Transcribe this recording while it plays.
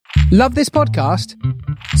Love this podcast?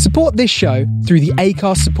 Support this show through the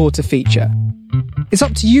Acast supporter feature. It's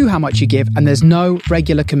up to you how much you give, and there's no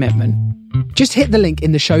regular commitment. Just hit the link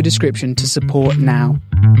in the show description to support now.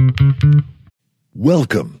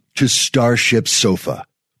 Welcome to StarShipSofa,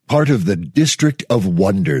 part of the District of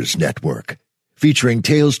Wonders network, featuring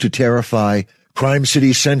Tales to Terrify, Crime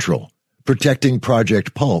City Central, Protecting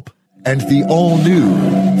Project Pulp, and the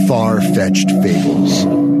all-new Far-Fetched Fables.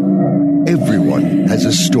 Everyone has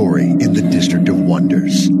a story in the District of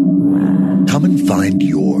Wonders. Come and find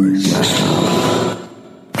yours.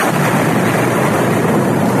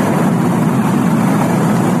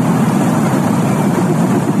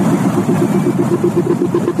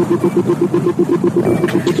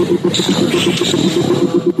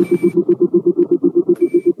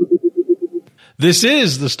 This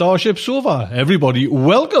is the StarShipSofa. Everybody,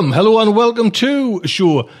 welcome, hello and welcome to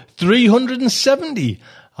show 370.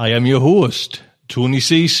 I am your host, Tony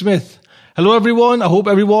C. Smith. Hello everyone, I hope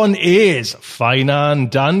everyone is fine and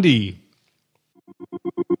dandy.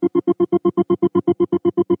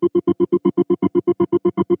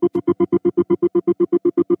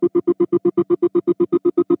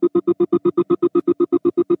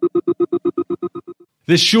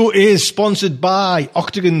 This show is sponsored by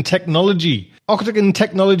Octagon Technology. Octagon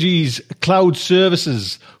Technology's cloud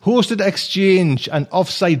services, hosted exchange and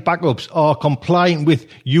off-site backups are compliant with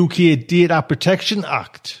UK Data Protection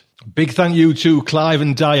Act. Big thank you to Clive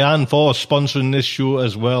and Diane for sponsoring this show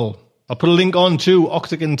as well. I'll put a link on to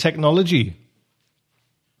Octagon Technology.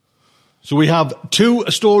 So we have two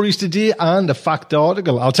stories today and a fact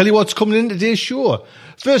article. I'll tell you what's coming in today's show.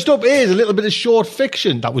 First up is a little bit of short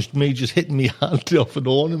fiction. That was me just hitting me hand off an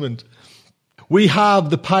ornament. We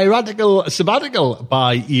have The Piratical Sabbatical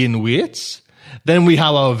by Ian Waits. Then we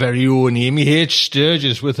have our very own Amy H.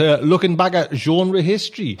 Sturgis with her looking back at genre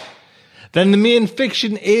history. Then the main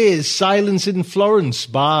fiction is Silence in Florence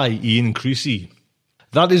by Ian Creasey.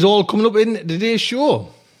 That is all coming up in today's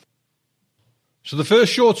show. So the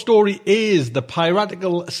first short story is The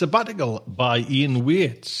Piratical Sabbatical by Ian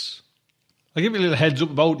Waits. I'll give you a little heads up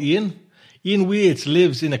about Ian. Ian Waits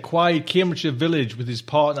lives in a quiet Cambridgeshire village with his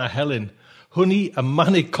partner Helen, Honey, a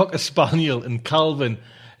manic cocker spaniel, and Calvin,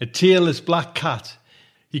 a tailless black cat.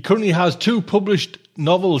 He currently has two published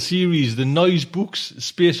novel series, The Noise Books,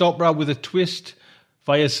 space opera with a twist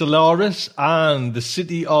via Solaris, and The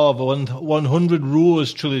City of 100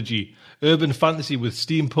 Rose trilogy, urban fantasy with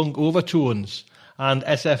steampunk overtones and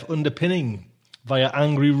SF underpinning via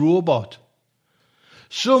Angry Robot.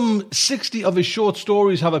 Some 60 of his short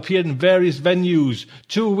stories have appeared in various venues,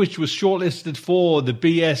 two of which were shortlisted for the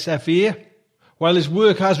BSFA, while his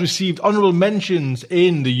work has received honourable mentions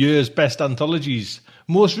in the year's best anthologies.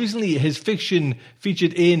 Most recently, his fiction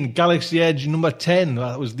featured in Galaxy Edge number 10,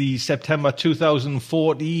 that was the September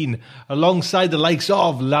 2014, alongside the likes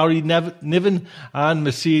of Larry Niven and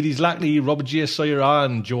Mercedes Lackley, Robert J. Sawyer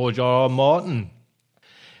and George R. R. Martin.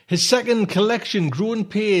 His second collection, Growing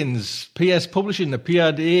Pains, PS Publishing,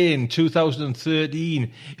 appeared in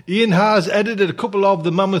 2013. Ian has edited a couple of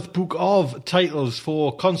the Mammoth Book of titles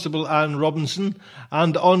for Constable Anne Robinson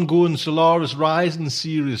and ongoing Solaris Rising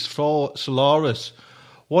series for Solaris,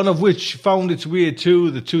 one of which found its way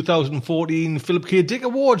to the 2014 Philip K. Dick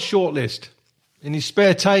Award shortlist. In his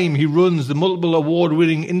spare time, he runs the multiple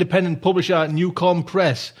award-winning independent publisher Newcom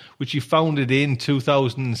Press, which he founded in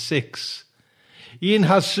 2006. Ian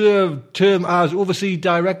has served term as Overseas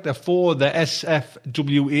Director for the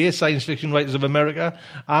SFWA, Science Fiction Writers of America,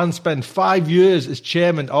 and spent 5 years as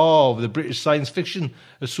Chairman of the British Science Fiction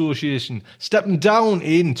Association. Stepping down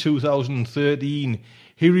in 2013,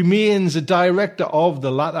 he remains a Director of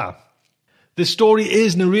the latter. This story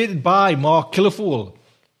is narrated by Mark Killefole,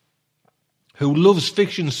 who loves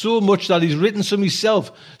fiction so much that he's written some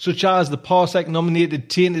himself, such as the Parsec-nominated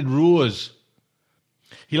Tainted Rose.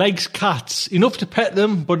 He likes cats, enough to pet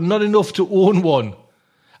them, but not enough to own one.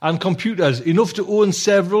 And computers, enough to own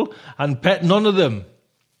several and pet none of them.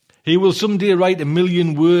 He will someday write 1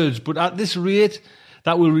 million words, but at this rate,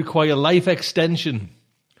 that will require life extension.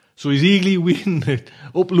 So he's eagerly waiting to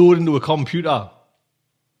upload into a computer.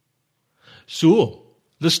 So,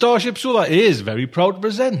 the StarShipSofa is very proud to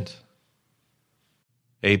present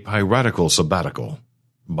A Piratical Sabbatical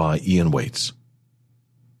by Ian Waits.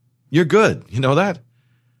 You're good, you know that?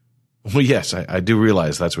 Well, yes, I do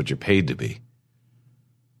realize that's what you're paid to be.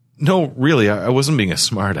 No, really, I wasn't being a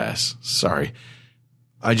smartass. Sorry.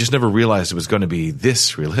 I just never realized it was going to be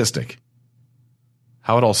this realistic.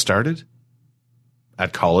 How it all started?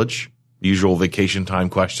 At college, usual vacation time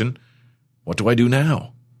question. What do I do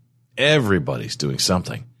now? Everybody's doing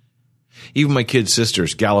something. Even my kid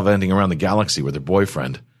sisters gallivanting around the galaxy with her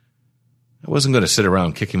boyfriend. I wasn't going to sit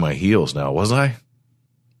around kicking my heels now, was I?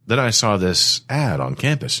 Then I saw this ad on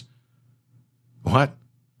campus. What?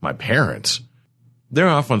 My parents? They're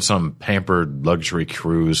off on some pampered luxury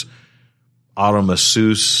cruise, auto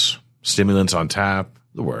masseuse, stimulants on tap,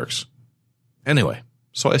 the works. Anyway,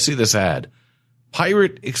 so I see this ad.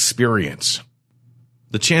 Pirate Experience.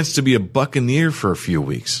 The chance to be a buccaneer for a few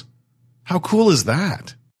weeks. How cool is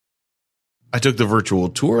that? I took the virtual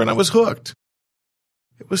tour and I was hooked.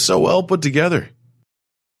 It was so well put together.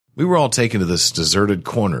 We were all taken to this deserted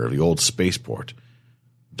corner of the old spaceport.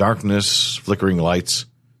 Darkness, flickering lights.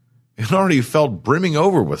 It already felt brimming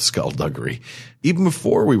over with skullduggery, even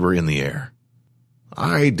before we were in the air.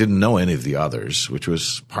 I didn't know any of the others, which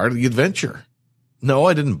was part of the adventure. No,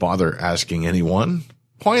 I didn't bother asking anyone.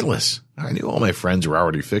 Pointless. I knew all my friends were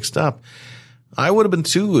already fixed up. I would have been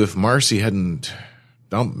too if Marcy hadn't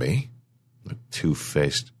dumped me.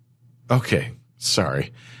 Two-faced. Okay,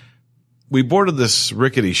 sorry. We boarded this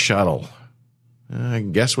rickety shuttle.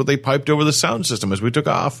 Guess what they piped over the sound system as we took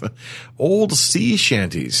off? Old sea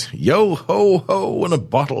shanties. Yo, ho, ho, and a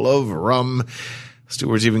bottle of rum.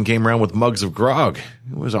 Stewards even came around with mugs of grog.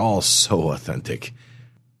 It was all so authentic.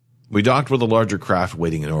 We docked with a larger craft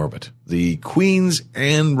waiting in orbit. The Queen's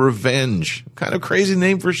and Revenge. What kind of crazy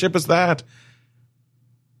name for a ship is that?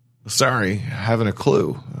 Sorry, haven't a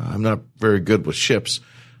clue. I'm not very good with ships.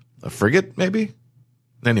 A frigate, maybe?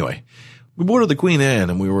 Anyway, we boarded the Queen Anne,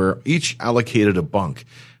 and we were each allocated a bunk.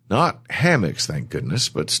 Not hammocks, thank goodness,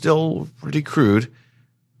 but still pretty crude.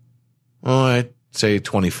 Oh, I'd say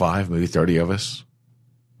 25, maybe 30 of us.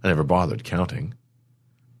 I never bothered counting.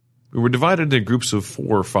 We were divided into groups of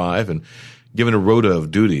 4 or 5 and given a rota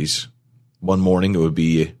of duties. One morning it would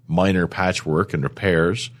be minor patchwork and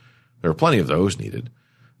repairs. There were plenty of those needed.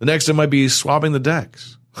 The next it might be swabbing the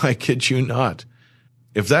decks. I kid you not.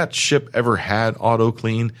 If that ship ever had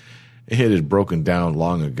auto-clean, it had broken down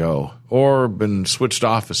long ago, or been switched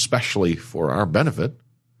off especially for our benefit.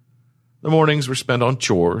 The mornings were spent on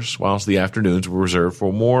chores, whilst the afternoons were reserved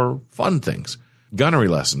for more fun things. Gunnery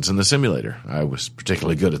lessons in the simulator. I was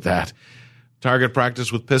particularly good at that. Target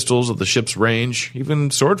practice with pistols at the ship's range,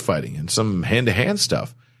 even sword fighting and some hand-to-hand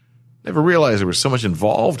stuff. Never realized there was so much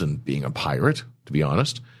involved in being a pirate, to be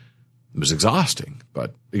honest. It was exhausting,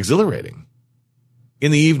 but exhilarating.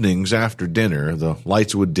 In the evenings after dinner, the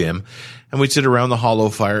lights would dim, and we'd sit around the hollow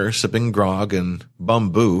fire sipping grog and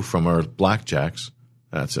bamboo from our blackjacks.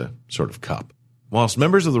 That's a sort of cup. Whilst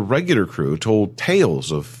members of the regular crew told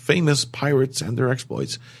tales of famous pirates and their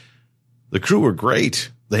exploits. The crew were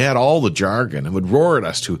great. They had all the jargon and would roar at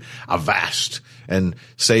us to avast and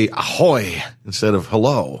say ahoy instead of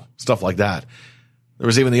hello, stuff like that. There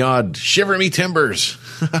was even the odd shiver me timbers.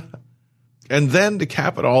 And then to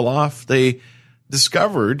cap it all off, they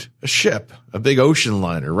discovered a ship, a big ocean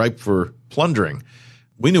liner ripe for plundering.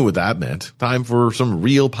 We knew what that meant. Time for some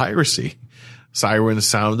real piracy. Sirens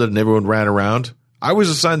sounded and everyone ran around. I was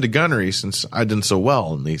assigned to gunnery since I'd done so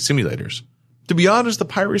well in the simulators. To be honest, the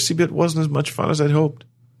piracy bit wasn't as much fun as I'd hoped.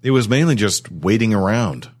 It was mainly just waiting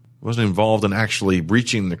around. I wasn't involved in actually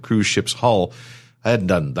breaching the cruise ship's hull. I hadn't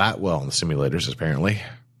done that well in the simulators, apparently.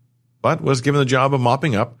 But was given the job of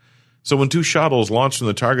mopping up. So when 2 shuttles launched from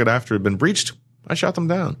the target after it had been breached, I shot them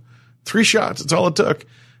down. 3 shots, that's all it took.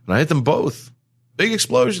 And I hit them both. Big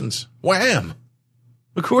explosions. Wham!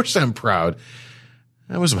 Of course I'm proud.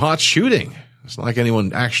 That was some hot shooting. It's not like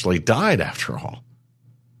anyone actually died after all.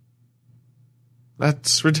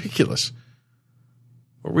 That's ridiculous.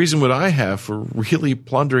 What reason would I have for really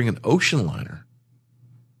plundering an ocean liner?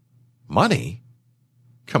 Money?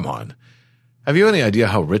 Come on. Have you any idea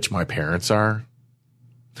how rich my parents are?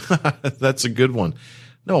 That's a good one.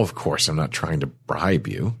 No, of course I'm not trying to bribe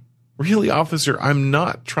you. Really, officer, I'm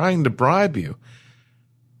not trying to bribe you.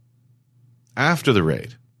 After the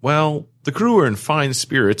raid, well, the crew were in fine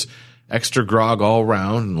spirits, extra grog all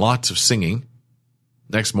round, and lots of singing.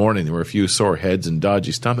 Next morning, there were a few sore heads and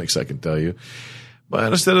dodgy stomachs, I can tell you.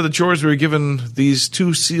 But instead of the chores, we were given these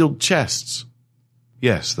 2 sealed chests.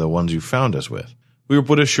 Yes, the ones you found us with. We were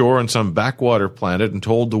put ashore on some backwater planet and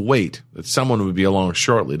told to wait, that someone would be along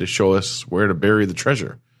shortly to show us where to bury the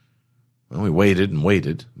treasure. Well, we waited and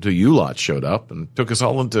waited until you lot showed up and took us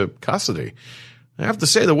all into custody. I have to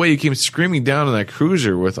say, the way you came screaming down in that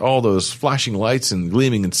cruiser with all those flashing lights and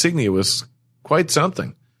gleaming insignia was quite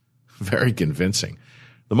something. Very convincing.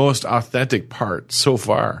 The most authentic part so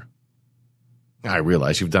far. I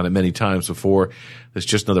realize you've done it many times before. It's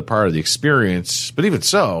just another part of the experience. But even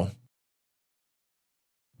so,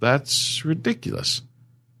 that's ridiculous.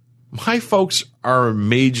 My folks are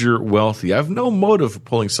major wealthy. I have no motive for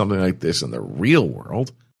pulling something like this in the real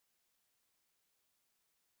world.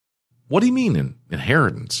 What do you mean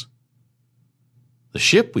inheritance? The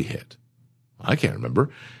ship we hit? I can't remember.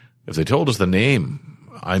 If they told us the name,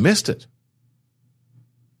 I missed it.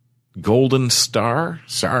 Golden Star?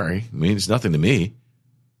 Sorry, means nothing to me.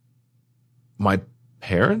 My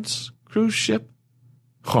parents' cruise ship?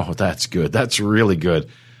 Oh, that's good. That's really good.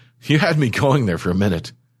 You had me going there for a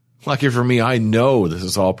minute. Lucky for me, I know this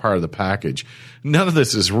is all part of the package. None of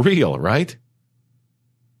this is real, right?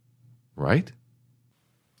 Right?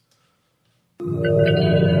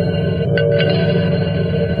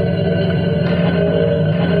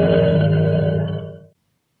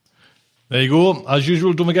 There you go. As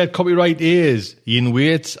usual, don't forget copyright is Ian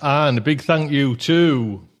Waits, and a big thank you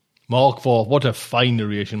to Mark for what a fine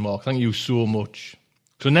narration, Mark. Thank you so much.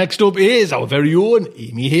 So next up is our very own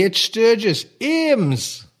Amy H. Sturgis.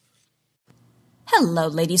 Ames. Hello,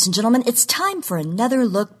 ladies and gentlemen. It's time for another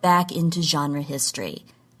look back into genre history.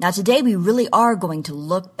 Now, today we really are going to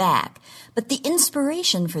look back, but the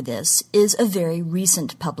inspiration for this is a very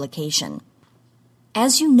recent publication.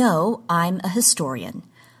 As you know, I'm a historian.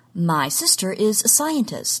 My sister is a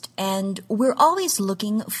scientist, and we're always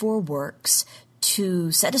looking for works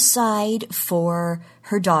to set aside for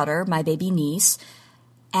her daughter, my baby niece,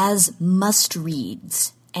 as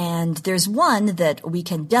must-reads. And there's one that we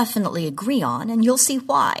can definitely agree on, and you'll see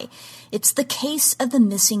why. It's The Case of the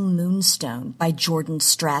Missing Moonstone by Jordan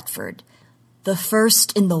Stratford, the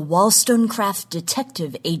first in the Wollstonecraft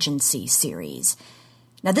Detective Agency series.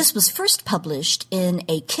 Now, this was first published in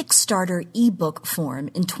a Kickstarter ebook form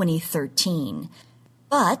in 2013,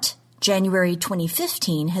 but January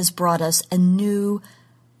 2015 has brought us a new,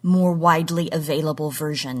 more widely available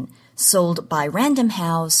version, sold by Random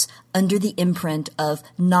House under the imprint of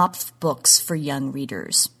Knopf Books for Young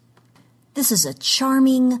Readers. This is a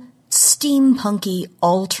charming, steampunky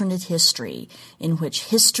alternate history in which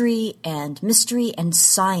history and mystery and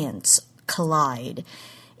science collide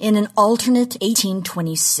in an alternate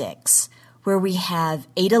 1826, where we have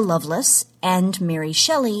Ada Lovelace and Mary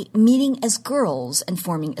Shelley meeting as girls and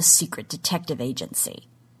forming a secret detective agency.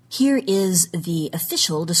 Here is the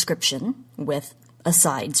official description, with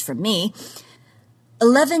asides from me.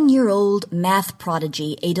 11-year-old math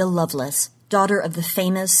prodigy Ada Lovelace, daughter of the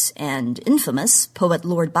famous and infamous poet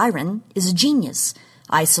Lord Byron, is a genius,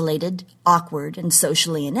 isolated, awkward, and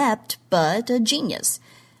socially inept, but a genius.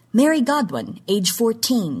 Mary Godwin, age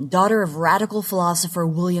 14, daughter of radical philosopher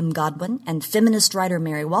William Godwin and feminist writer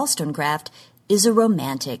Mary Wollstonecraft, is a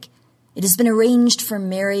romantic. It has been arranged for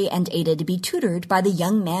Mary and Ada to be tutored by the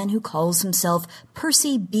young man who calls himself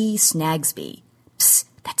Percy B. Snagsby. Psst,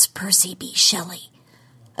 that's Percy B. Shelley.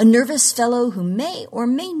 A nervous fellow who may or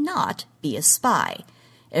may not be a spy.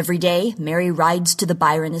 Every day, Mary rides to the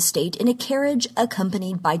Byron estate in a carriage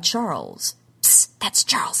accompanied by Charles. Psst, that's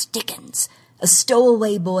Charles Dickens. A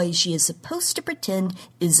stowaway boy she is supposed to pretend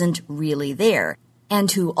isn't really there,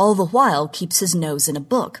 and who all the while keeps his nose in a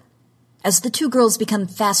book. As the two girls become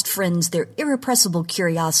fast friends, their irrepressible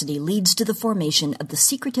curiosity leads to the formation of the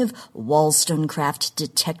secretive Wollstonecraft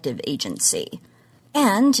Detective Agency.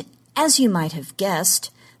 And, as you might have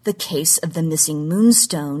guessed, The Case of the Missing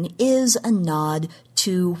Moonstone is a nod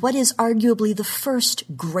to what is arguably the first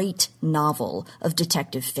great novel of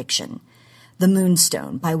detective fiction, The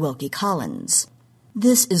Moonstone by Wilkie Collins.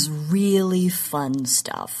 This is really fun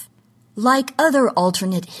stuff. Like other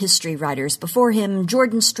alternate history writers before him,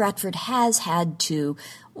 Jordan Stratford has had to,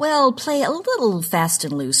 play a little fast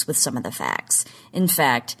and loose with some of the facts. In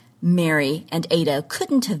fact, Mary and Ada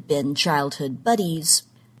couldn't have been childhood buddies.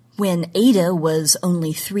 When Ada was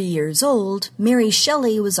only 3 years old, Mary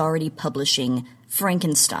Shelley was already publishing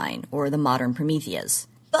Frankenstein, or The Modern Prometheus.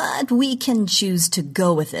 But we can choose to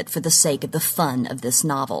go with it for the sake of the fun of this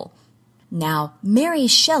novel. Now, Mary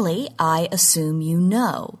Shelley, I assume you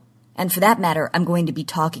know. And for that matter, I'm going to be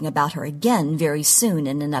talking about her again very soon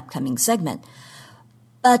in an upcoming segment.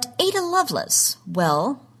 But Ada Lovelace,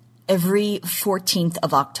 every 14th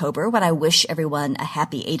of October, when I wish everyone a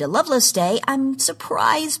happy Ada Lovelace Day, I'm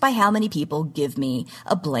surprised by how many people give me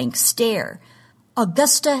a blank stare.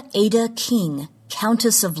 Augusta Ada King,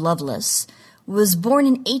 Countess of Lovelace, was born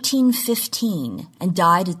in 1815 and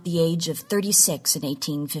died at the age of 36 in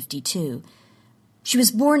 1852. She was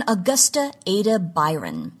born Augusta Ada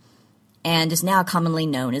Byron and is now commonly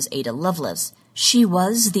known as Ada Lovelace. She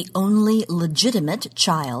was the only legitimate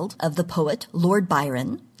child of the poet Lord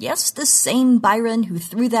Byron. Yes, the same Byron who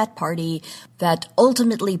threw that party that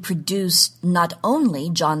ultimately produced not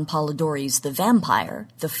only John Polidori's The Vampire,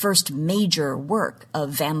 the first major work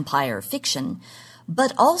of vampire fiction,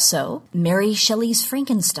 but also Mary Shelley's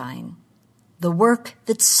Frankenstein, the work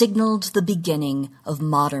that signaled the beginning of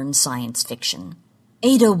modern science fiction.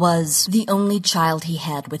 Ada was the only child he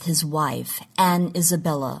had with his wife, Anne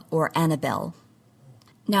Isabella, or Annabelle.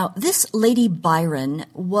 Now, this Lady Byron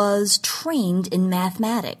was trained in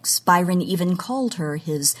mathematics. Byron even called her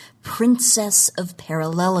his Princess of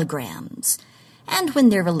Parallelograms. And when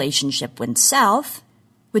their relationship went south,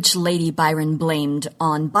 which Lady Byron blamed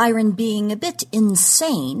on Byron being a bit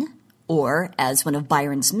insane, or, as one of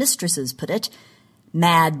Byron's mistresses put it,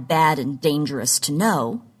 mad, bad, and dangerous to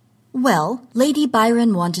know, well, Lady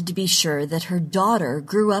Byron wanted to be sure that her daughter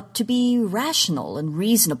grew up to be rational and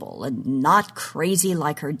reasonable and not crazy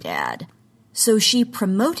like her dad. So she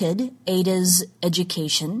promoted Ada's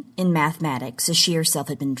education in mathematics, as she herself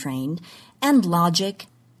had been trained, and logic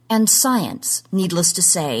and science. Needless to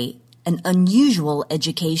say, an unusual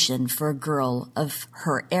education for a girl of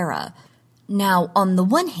her era. Now, on the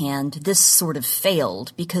one hand, this sort of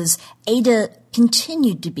failed because Ada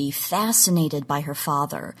continued to be fascinated by her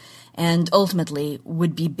father and ultimately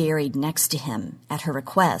would be buried next to him at her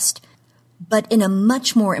request. But in a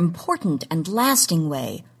much more important and lasting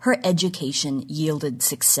way, her education yielded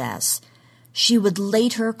success. She would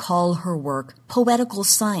later call her work poetical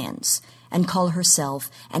science and call herself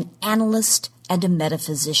an analyst and a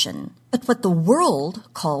metaphysician. But what the world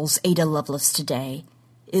calls Ada Lovelace today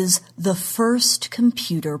is the first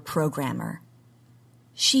computer programmer.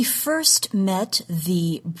 She first met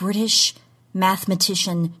the British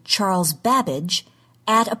mathematician Charles Babbage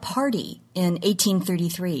at a party in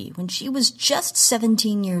 1833 when she was just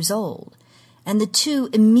 17 years old, and the two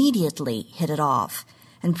immediately hit it off.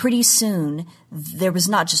 And pretty soon, there was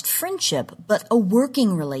not just friendship, but a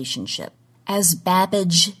working relationship as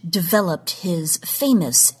Babbage developed his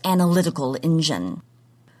famous analytical engine.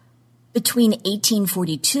 Between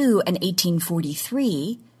 1842 and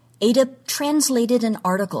 1843, Ada translated an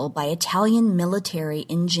article by Italian military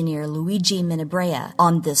engineer Luigi Menabrea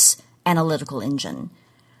on this analytical engine.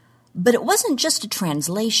 But it wasn't just a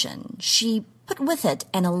translation. She put with it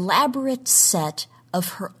an elaborate set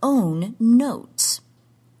of her own notes.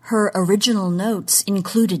 Her original notes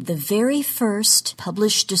included the very first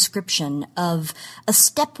published description of a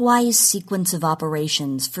stepwise sequence of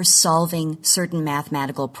operations for solving certain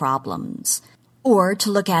mathematical problems. Or,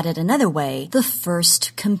 to look at it another way, the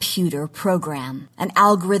first computer program, an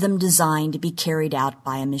algorithm designed to be carried out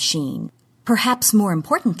by a machine. Perhaps more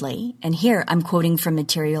importantly, and here I'm quoting from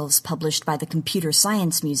materials published by the Computer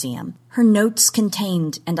Science Museum, her notes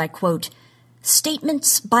contained, and I quote,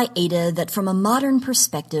 statements by Ada that from a modern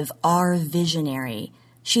perspective are visionary.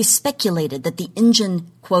 She speculated that the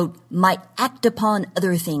engine, quote, might act upon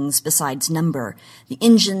other things besides number. The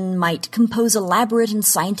engine might compose elaborate and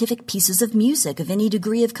scientific pieces of music of any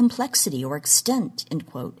degree of complexity or extent, end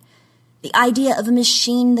quote. The idea of a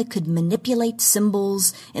machine that could manipulate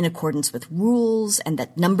symbols in accordance with rules and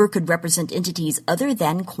that number could represent entities other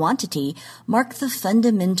than quantity marked the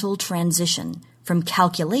fundamental transition from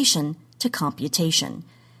calculation to computation.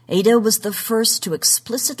 Ada was the first to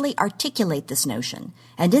explicitly articulate this notion,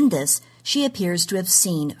 and in this she appears to have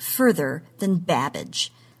seen further than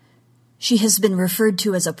Babbage. She has been referred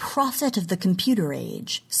to as a prophet of the computer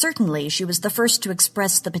age. Certainly, she was the first to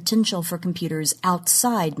express the potential for computers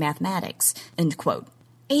outside mathematics, end quote.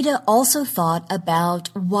 Ada also thought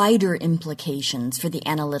about wider implications for the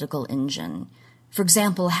analytical engine. For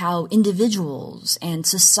example, how individuals and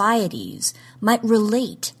societies might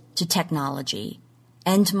relate to technology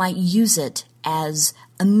and might use it as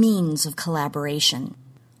a means of collaboration.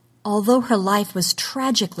 Although her life was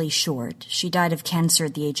tragically short, she died of cancer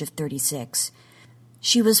at the age of 36,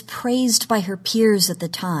 she was praised by her peers at the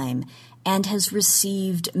time and has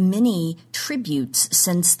received many tributes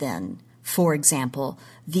since then. For example,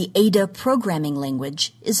 the Ada programming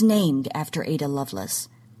language is named after Ada Lovelace.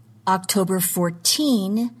 October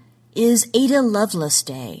 14 is Ada Lovelace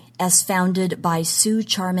Day, as founded by Sue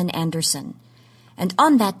Charman Anderson. And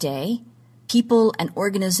on that day, people and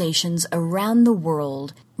organizations around the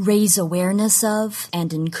world raise awareness of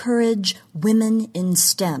and encourage women in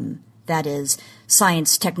STEM, that is,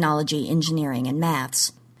 science, technology, engineering, and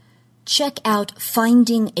maths. Check out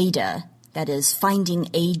Finding Ada, that is,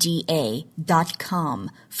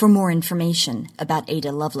 findingada.com, for more information about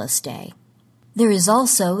Ada Lovelace Day. There is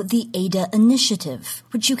also the Ada Initiative,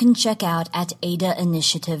 which you can check out at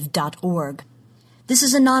adainitiative.org. This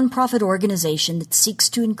is a nonprofit organization that seeks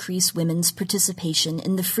to increase women's participation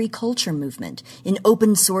in the free culture movement, in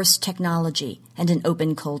open source technology, and in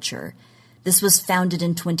open culture. This was founded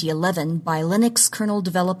in 2011 by Linux kernel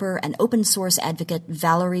developer and open source advocate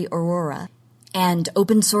Valerie Aurora, and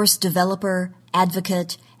open source developer,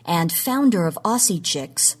 advocate, and founder of Aussie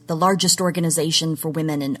Chicks, the largest organization for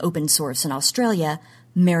women in open source in Australia,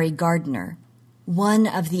 Mary Gardner. One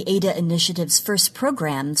of the Ada Initiative's first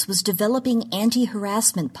programs was developing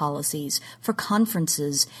anti-harassment policies for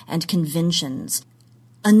conferences and conventions.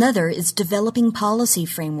 Another is developing policy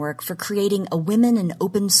framework for creating a women in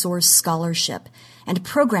open source scholarship and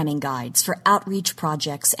programming guides for outreach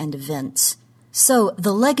projects and events. So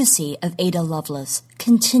the legacy of Ada Lovelace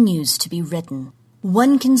continues to be written.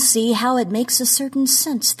 One can see how it makes a certain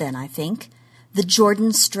sense then, I think, that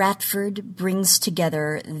Jordan Stratford brings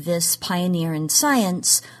together this pioneer in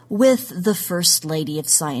science with the First Lady of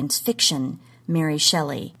Science Fiction, Mary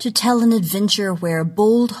Shelley, to tell an adventure where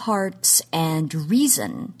bold hearts and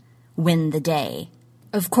reason win the day.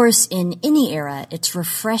 Of course, in any era, it's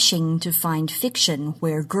refreshing to find fiction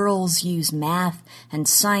where girls use math and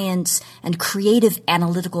science and creative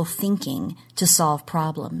analytical thinking to solve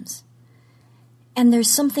problems. And there's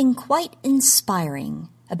something quite inspiring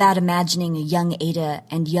about imagining a young Ada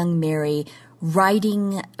and young Mary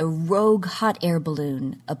riding a rogue hot air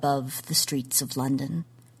balloon above the streets of London.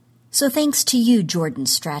 So thanks to you, Jordan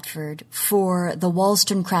Stratford, for the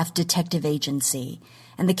Wollstonecraft Detective Agency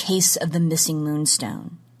and the case of the missing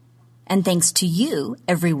moonstone. And thanks to you,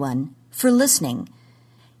 everyone, for listening.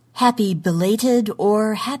 Happy belated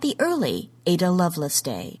or happy early Ada Lovelace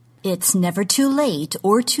Day. It's never too late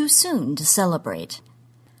or too soon to celebrate.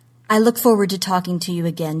 I look forward to talking to you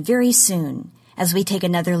again very soon as we take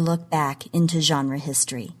another look back into genre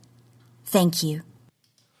history. Thank you.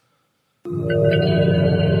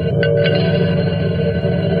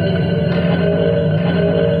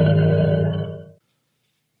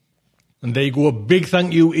 And there you go. A big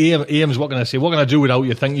thank you, Ames. What can I say? What can I do without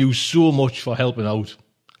you? Thank you so much for helping out.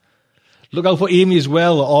 Look out for Amy as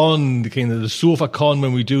well on the Sofa Con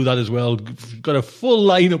when we do that as well. We've got a full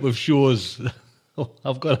lineup of shows.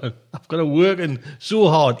 I've got to working so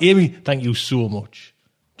hard. Amy, thank you so much.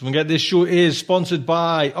 Don't forget this show is sponsored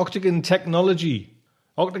by Octagon Technology.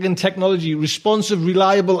 Octagon Technology, responsive,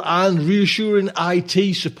 reliable and reassuring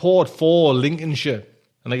IT support for Lincolnshire.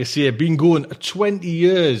 And like I say, been going 20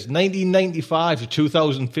 years, 1995 to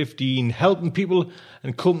 2015, helping people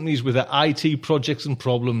and companies with their IT projects and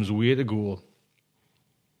problems. Way to go.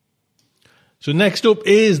 So next up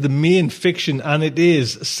is the main fiction, and it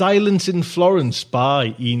is Silence in Florence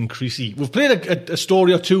by Ian Creasey. We've played a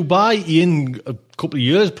story or two by Ian a couple of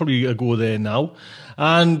years probably ago there now.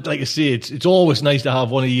 And like I say, it's always nice to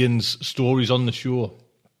have one of Ian's stories on the show.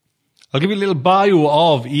 I'll give you a little bio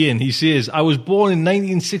of Ian. He says, I was born in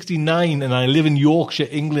 1969 and I live in Yorkshire,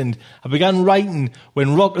 England. I began writing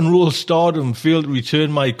when rock and roll stardom failed to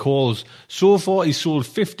return my calls. So far, he sold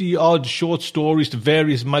 50-odd short stories to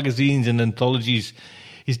various magazines and anthologies.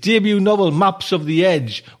 His debut novel, Maps of the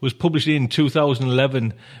Edge, was published in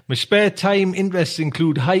 2011. My spare time interests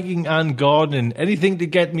include hiking and gardening, anything to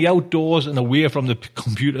get me outdoors and away from the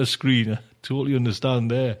computer screen. I totally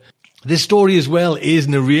understand there. This story as well is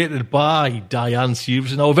narrated by Diane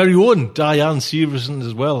Severson, our very own Diane Severson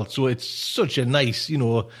as well. So it's such a nice,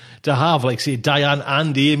 to have, like say, Diane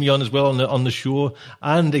and Amy on as well on the show.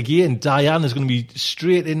 And again, Diane is going to be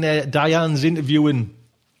straight in there. Diane's interviewing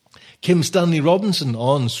Kim Stanley Robinson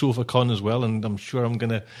on SofaCon as well, and I'm sure I'm going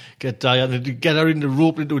to get Diane to get her in the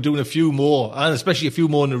rope into doing a few more, and especially a few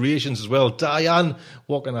more narrations as well. Diane,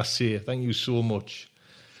 what can I say? Thank you so much.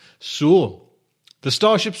 So, the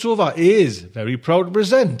Starship Sofa is very proud to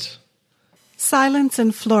present Silence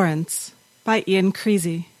in Florence by Ian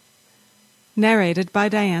Creasey, narrated by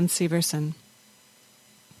Diane Severson.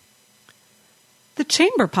 The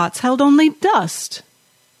chamber pots held only dust.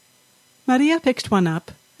 Maria picked one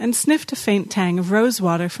up and sniffed a faint tang of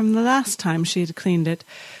rosewater from the last time she had cleaned it,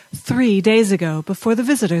 3 days ago, before the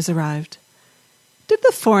visitors arrived. Did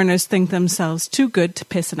the foreigners think themselves too good to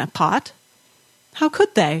piss in a pot? How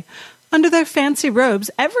could they? Under their fancy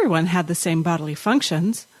robes, everyone had the same bodily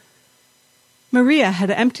functions. Maria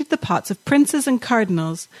had emptied the pots of princes and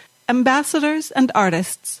cardinals, ambassadors and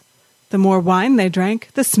artists. The more wine they drank,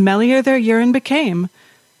 the smellier their urine became.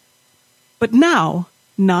 But now,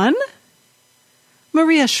 none?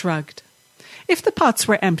 Maria shrugged. If the pots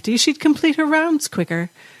were empty, she'd complete her rounds quicker.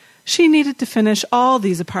 She needed to finish all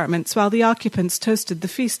these apartments while the occupants toasted the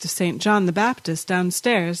feast of St. John the Baptist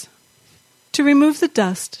downstairs. To remove the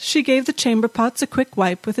dust, she gave the chamber pots a quick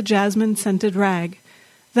wipe with a jasmine-scented rag.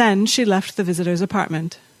 Then she left the visitor's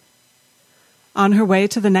apartment. On her way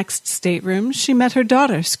to the next stateroom, she met her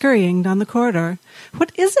daughter scurrying down the corridor.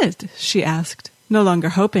 "What is it?" she asked, no longer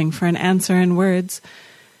hoping for an answer in words.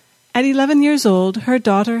 At 11 years old, her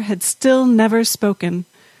daughter had still never spoken.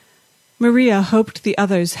 Maria hoped the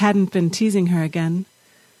others hadn't been teasing her again.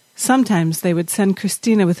 Sometimes they would send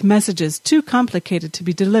Christina with messages too complicated to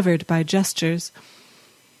be delivered by gestures.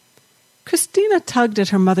 Christina tugged at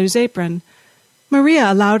her mother's apron.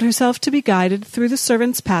 Maria allowed herself to be guided through the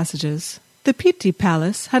servants' passages. The Pitti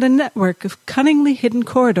Palace had a network of cunningly hidden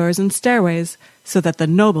corridors and stairways, so that the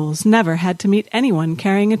nobles never had to meet anyone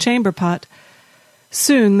carrying a chamber pot.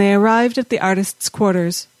 Soon they arrived at the artists'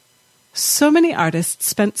 quarters. So many artists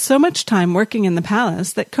spent so much time working in the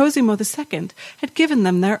palace that Cosimo II had given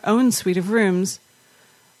them their own suite of rooms.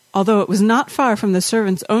 Although it was not far from the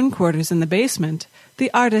servants' own quarters in the basement,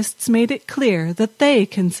 the artists made it clear that they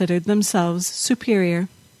considered themselves superior.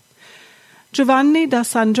 Giovanni da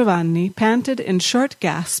San Giovanni panted in short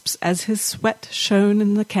gasps as his sweat shone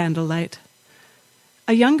in the candlelight.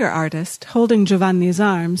 A younger artist, holding Giovanni's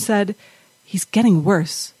arm, said, "He's getting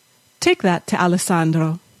worse. Take that to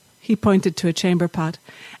Alessandro," he pointed to a chamber pot,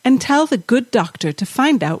 "and tell the good doctor to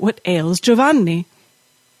find out what ails Giovanni.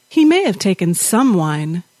 He may have taken some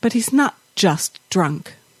wine, but he's not just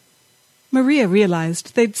drunk." Maria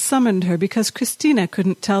realized they'd summoned her because Christina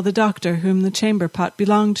couldn't tell the doctor whom the chamber pot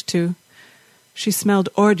belonged to. She smelled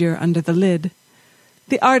ordure under the lid.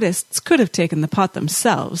 The artists could have taken the pot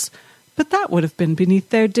themselves, but that would have been beneath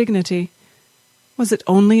their dignity. Was it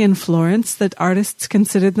only in Florence that artists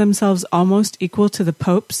considered themselves almost equal to the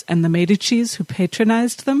popes and the Medicis who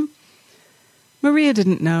patronized them? Maria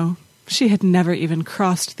didn't know. She had never even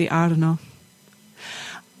crossed the Arno.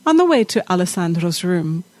 On the way to Alessandro's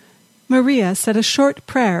room, Maria said a short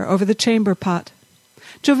prayer over the chamber pot.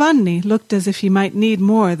 Giovanni looked as if he might need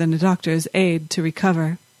more than a doctor's aid to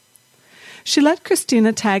recover. She let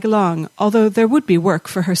Christina tag along, although there would be work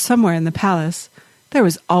for her somewhere in the palace. There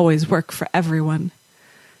was always work for everyone.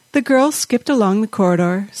 The girl skipped along the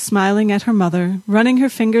corridor, smiling at her mother, running her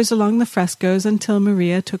fingers along the frescoes until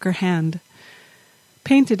Maria took her hand.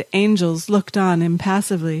 Painted angels looked on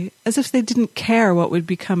impassively, as if they didn't care what would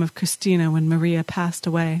become of Christina when Maria passed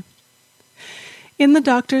away. In the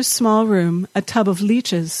doctor's small room, a tub of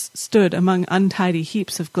leeches stood among untidy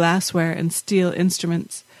heaps of glassware and steel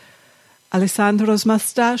instruments. Alessandro's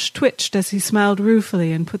mustache twitched as he smiled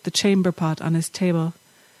ruefully and put the chamber pot on his table.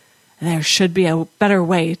 "There should be a better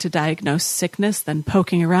way to diagnose sickness than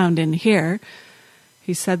poking around in here."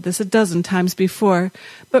 He said this 12 times before,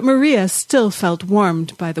 but Maria still felt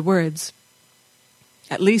warmed by the words.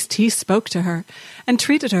 At least he spoke to her and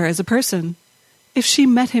treated her as a person. If she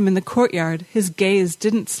met him in the courtyard, his gaze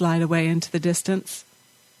didn't slide away into the distance.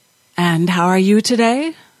 "And how are you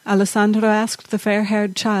today?" Alessandro asked the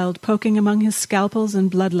fair-haired child, poking among his scalpels and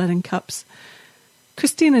bloodletting cups.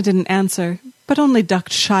 Christina didn't answer, but only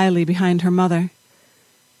ducked shyly behind her mother.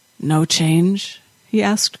 "No change?" he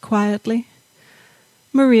asked quietly.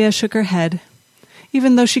 Maria shook her head.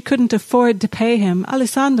 Even though she couldn't afford to pay him,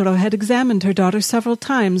 Alessandro had examined her daughter several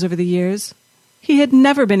times over the years. He had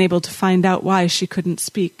never been able to find out why she couldn't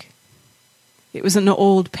speak. It was an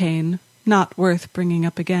old pain, not worth bringing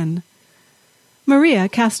up again. Maria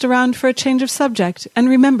cast around for a change of subject and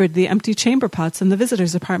remembered the empty chamber pots in the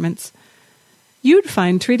visitors' apartments. "You'd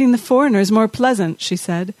find treating the foreigners more pleasant," she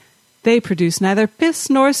said. "They produce neither piss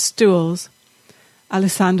nor stools."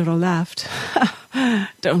 Alessandro laughed.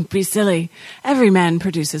 "Don't be silly. Every man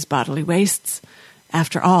produces bodily wastes.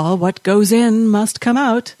 After all, what goes in must come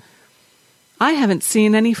out." "I haven't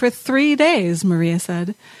seen any for 3 days," Maria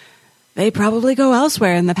said. "They probably go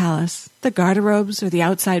elsewhere in the palace, the garderobes or the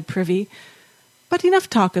outside privy. But enough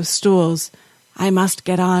talk of stools. I must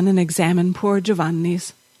get on and examine poor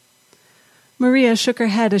Giovanni's." Maria shook her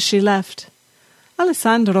head as she left.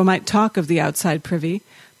 Alessandro might talk of the outside privy,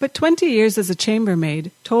 but 20 years as a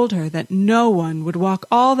chambermaid told her that no one would walk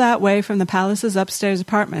all that way from the palace's upstairs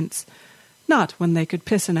apartments, not when they could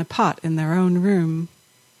piss in a pot in their own room.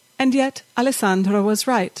 And yet Alessandro was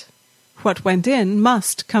right. What went in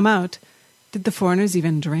must come out. Did the foreigners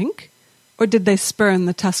even drink? Or did they spurn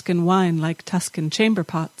the Tuscan wine like Tuscan chamber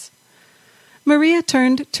pots? Maria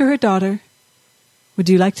turned to her daughter. "Would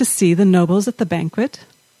you like to see the nobles at the banquet?"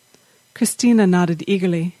 Christina nodded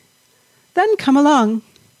eagerly. "Then come along."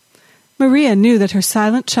 Maria knew that her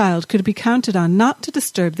silent child could be counted on not to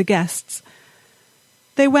disturb the guests.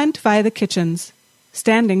 They went via the kitchens.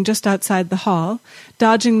 Standing just outside the hall,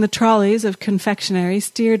 dodging the trolleys of confectionery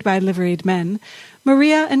steered by liveried men,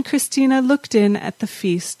 Maria and Christina looked in at the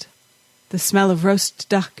feast. The smell of roast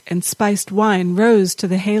duck and spiced wine rose to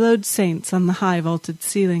the haloed saints on the high-vaulted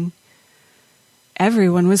ceiling.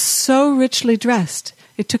 Everyone was so richly dressed,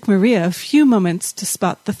 it took Maria a few moments to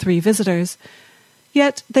spot the 3 visitors.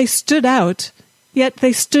 Yet they stood out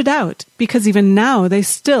because even now they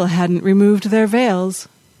still hadn't removed their veils.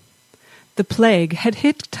 The plague had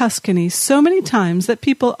hit Tuscany so many times that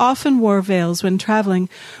people often wore veils when traveling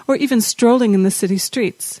or even strolling in the city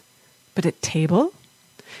streets. But at table?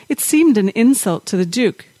 It seemed an insult to the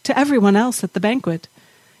Duke, to everyone else at the banquet.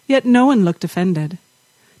 Yet no one looked offended.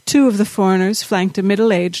 2 of the foreigners flanked a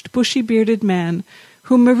middle-aged, bushy-bearded man,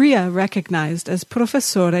 whom Maria recognized as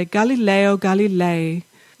Professore Galileo Galilei,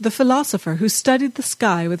 the philosopher who studied the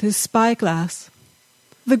sky with his spyglass.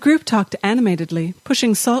 The group talked animatedly,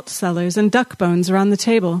 pushing salt cellars and duck bones around the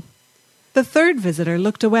table. The 3rd visitor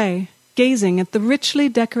looked away, gazing at the richly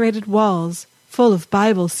decorated walls, full of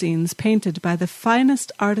Bible scenes painted by the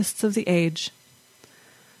finest artists of the age.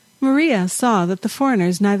 Maria saw that the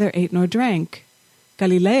foreigners neither ate nor drank.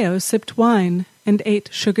 Galileo sipped wine and ate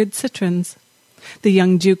sugared citrons. The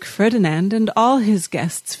young Duke Ferdinand and all his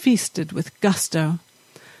guests feasted with gusto.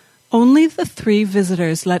 Only the 3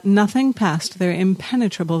 visitors let nothing past their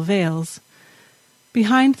impenetrable veils.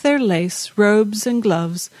 Behind their lace, robes, and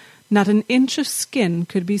gloves, not an inch of skin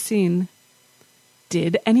could be seen.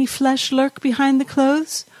 Did any flesh lurk behind the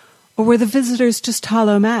clothes, or were the visitors just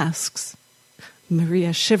hollow masks?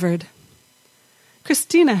 Maria shivered.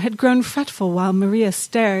 Christina had grown fretful while Maria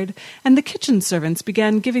stared, and the kitchen servants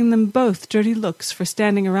began giving them both dirty looks for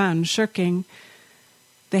standing around shirking.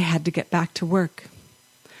 They had to get back to work.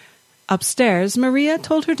 Upstairs, Maria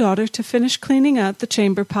told her daughter to finish cleaning out the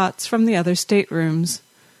chamber pots from the other staterooms.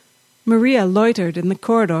 Maria loitered in the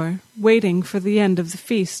corridor, waiting for the end of the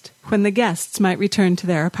feast, when the guests might return to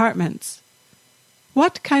their apartments.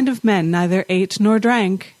 What kind of men neither ate nor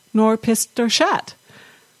drank, nor pissed or shat?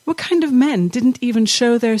 What kind of men didn't even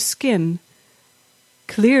show their skin?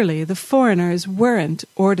 Clearly, the foreigners weren't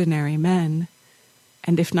ordinary men.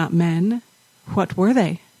 And if not men, what were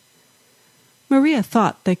they? Maria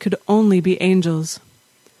thought they could only be angels.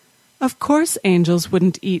 Of course angels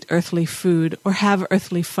wouldn't eat earthly food or have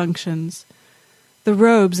earthly functions. The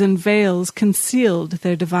robes and veils concealed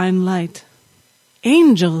their divine light.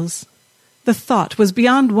 Angels! The thought was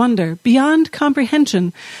beyond wonder, beyond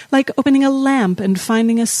comprehension, like opening a lamp and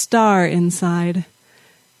finding a star inside.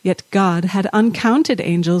 Yet God had uncounted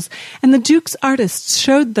angels, and the Duke's artists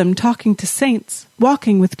showed them talking to saints,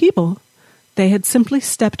 walking with people. They had simply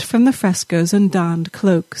stepped from the frescoes and donned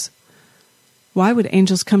cloaks. Why would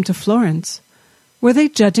angels come to Florence? Were they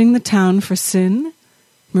judging the town for sin?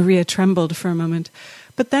 Maria trembled for a moment,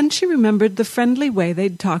 but then she remembered the friendly way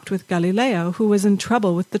they'd talked with Galileo, who was in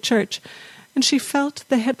trouble with the church, and she felt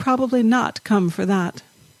they had probably not come for that.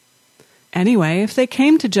 Anyway, if they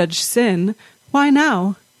came to judge sin, why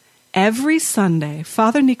now? Every Sunday,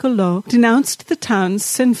 Father Niccolò denounced the town's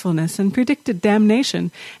sinfulness and predicted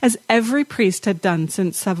damnation, as every priest had done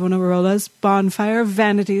since Savonarola's bonfire of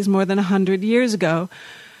vanities more than 100 years ago.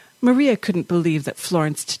 Maria couldn't believe that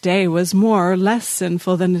Florence today was more or less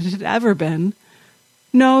sinful than it had ever been.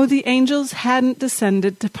 No, the angels hadn't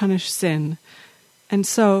descended to punish sin, and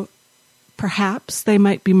so perhaps they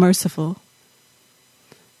might be merciful.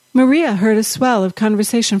 Maria heard a swell of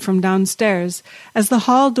conversation from downstairs as the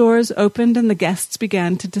hall doors opened and the guests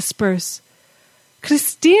began to disperse.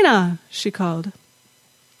 "Christina!" she called.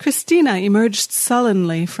 Christina emerged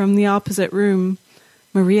sullenly from the opposite room.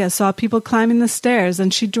 Maria saw people climbing the stairs,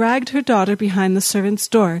 and she dragged her daughter behind the servants'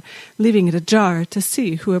 door, leaving it ajar to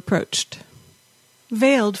see who approached.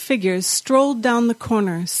 Veiled figures strolled down the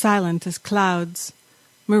corner, silent as clouds.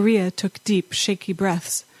 Maria took deep, shaky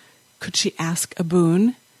breaths. Could she ask a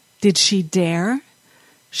boon? Did she dare?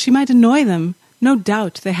 She might annoy them. No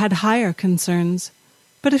doubt they had higher concerns.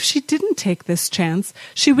 But if she didn't take this chance,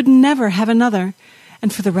 she would never have another.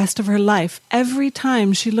 And for the rest of her life, every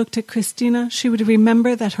time she looked at Christina, she would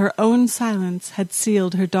remember that her own silence had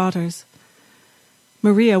sealed her daughter's.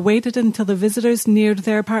 Maria waited until the visitors neared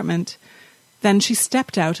their apartment. Then she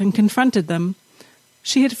stepped out and confronted them.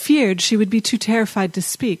 She had feared she would be too terrified to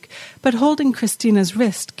speak, but holding Christina's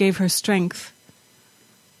wrist gave her strength.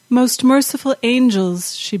 "Most merciful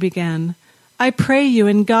angels," she began, "I pray you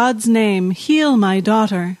in God's name, heal my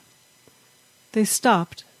daughter." They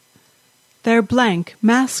stopped. Their blank,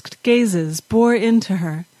 masked gazes bore into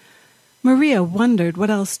her. Maria wondered what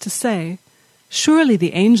else to say. Surely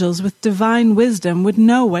the angels with divine wisdom would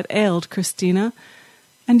know what ailed Christina,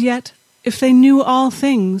 and yet, if they knew all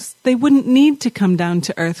things, they wouldn't need to come down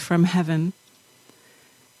to earth from heaven.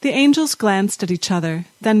 The angels glanced at each other,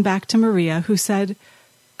 then back to Maria, who said,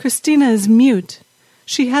 "Christina is mute.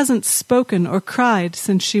 She hasn't spoken or cried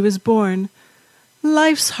since she was born.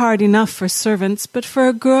 Life's hard enough for servants, but for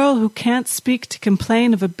a girl who can't speak to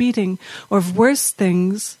complain of a beating or of worse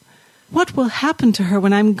things, what will happen to her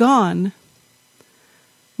when I'm gone?"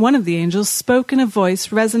 One of the angels spoke in a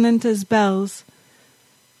voice resonant as bells.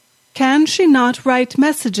 "Can she not write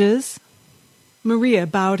messages?" Maria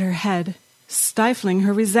bowed her head, stifling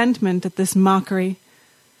her resentment at this mockery.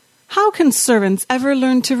 How can servants ever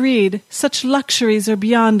learn to read? Such luxuries are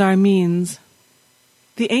beyond our means."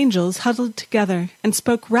 The angels huddled together and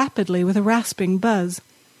spoke rapidly with a rasping buzz.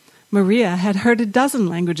 Maria had heard a dozen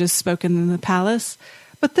languages spoken in the palace,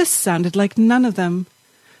 but this sounded like none of them.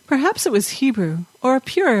 Perhaps it was Hebrew, or a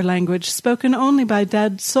purer language spoken only by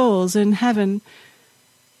dead souls in heaven.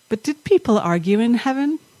 But did people argue in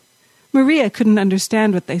heaven? Maria couldn't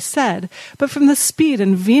understand what they said, but from the speed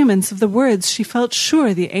and vehemence of the words she felt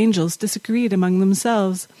sure the angels disagreed among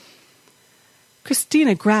themselves.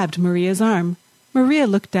 Christina grabbed Maria's arm. Maria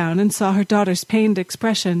looked down and saw her daughter's pained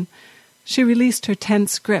expression. She released her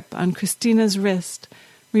tense grip on Christina's wrist,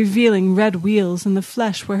 revealing red wheals in the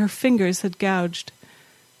flesh where her fingers had gouged.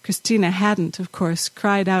 Christina hadn't, of course,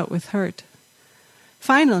 cried out with hurt.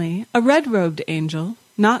 Finally, a red-robed angel,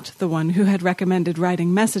 not the one who had recommended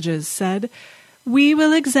writing messages, said, "We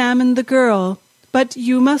will examine the girl, but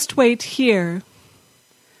you must wait here."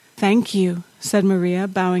 "Thank you," said Maria,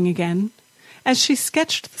 bowing again. As she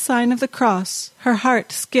sketched the sign of the cross, her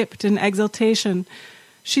heart skipped in exultation.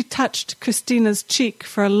 She touched Christina's cheek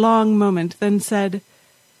for a long moment, then said,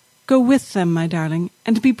 "Go with them, my darling,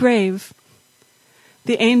 and be brave."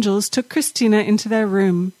 The angels took Christina into their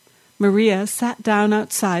room. Maria sat down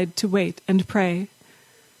outside to wait and pray.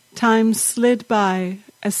 Time slid by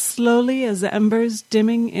as slowly as embers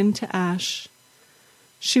dimming into ash.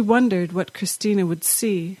 She wondered what Christina would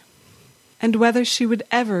see, and whether she would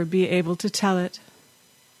ever be able to tell it.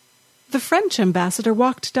 The French ambassador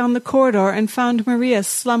walked down the corridor and found Maria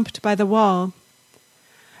slumped by the wall.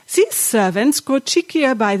 "These servants grow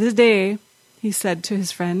cheekier by the day," he said to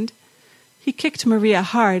his friend. He kicked Maria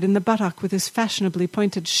hard in the buttock with his fashionably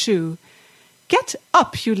pointed shoe. "Get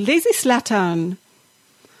up, you lazy slattern!"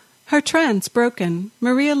 Her trance broken,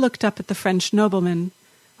 Maria looked up at the French nobleman.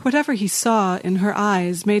 Whatever he saw in her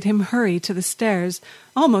eyes made him hurry to the stairs,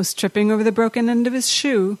 almost tripping over the broken end of his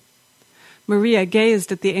shoe. Maria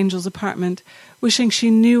gazed at the angel's apartment, wishing she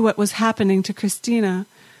knew what was happening to Christina.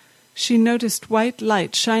 She noticed white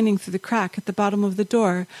light shining through the crack at the bottom of the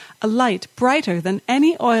door, a light brighter than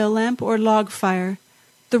any oil lamp or log fire,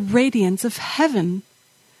 the radiance of heaven.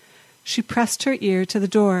 She pressed her ear to the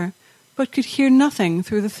door, but could hear nothing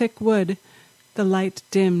through the thick wood. The light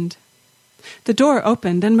dimmed. The door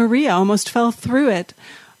opened, and Maria almost fell through it.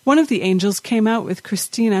 One of the angels came out with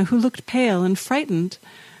Christina, who looked pale and frightened.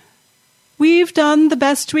 "We've done the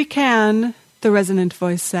best we can," the resonant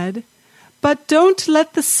voice said. "But don't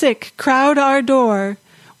let the sick crowd our door.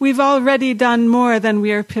 We've already done more than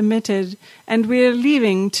we are permitted, and we're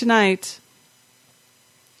leaving tonight."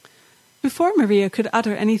 Before Maria could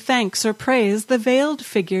utter any thanks or praise, the veiled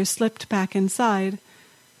figure slipped back inside.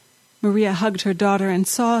 Maria hugged her daughter and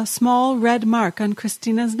saw a small red mark on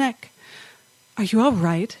Christina's neck. "Are you all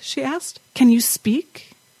right?" she asked. "Can you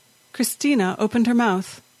speak?" Christina opened her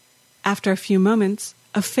mouth. After a few moments,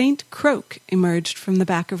 a faint croak emerged from the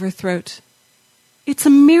back of her throat. "It's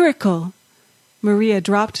a miracle!" Maria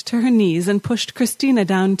dropped to her knees and pushed Christina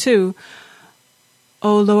down too.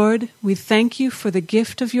 "O Lord, we thank you for the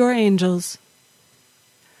gift of your angels."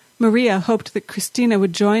 Maria hoped that Christina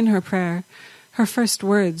would join her prayer. Her first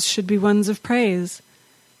words should be ones of praise.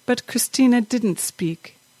 But Christina didn't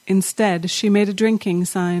speak. Instead, she made a drinking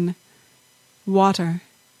sign. Water.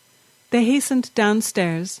 They hastened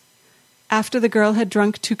downstairs. After the girl had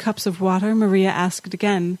drunk 2 cups of water, Maria asked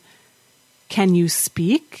again, "Can you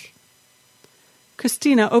speak?"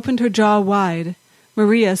 Christina opened her jaw wide.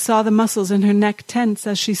 Maria saw the muscles in her neck tense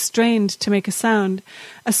as she strained to make a sound.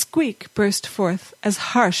 A squeak burst forth,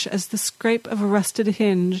 as harsh as the scrape of a rusted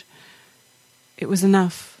hinge. It was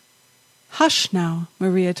enough. "Hush now,"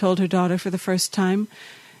 Maria told her daughter for the first time.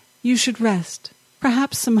 "You should rest.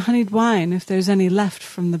 Perhaps some honeyed wine if there's any left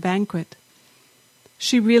from the banquet."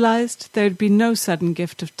 She realized there'd be no sudden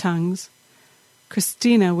gift of tongues.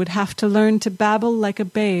 Christina would have to learn to babble like a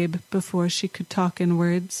babe before she could talk in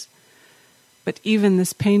words. But even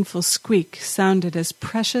this painful squeak sounded as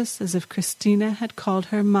precious as if Christina had called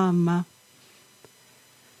her Mamma.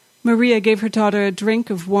 Maria gave her daughter a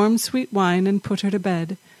drink of warm, sweet wine and put her to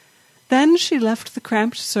bed. Then she left the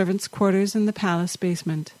cramped servants' quarters in the palace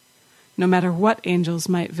basement. No matter what angels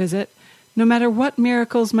might visit, no matter what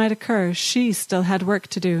miracles might occur, she still had work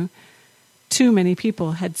to do. Too many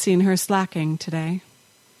people had seen her slacking today.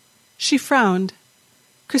 She frowned.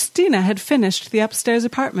 Christina had finished the upstairs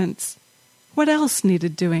apartments. What else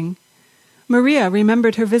needed doing? Maria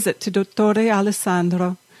remembered her visit to Dottore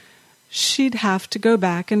Alessandro. She'd have to go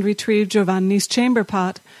back and retrieve Giovanni's chamber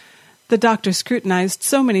pot. The doctor scrutinized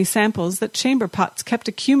so many samples that chamber pots kept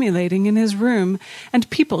accumulating in his room, and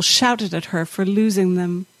people shouted at her for losing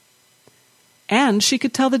them. And she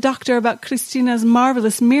could tell the doctor about Christina's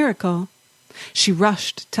marvelous miracle. She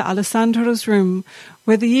rushed to Alessandro's room,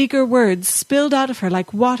 where the eager words spilled out of her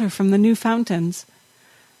like water from the new fountains.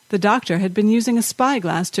 The doctor had been using a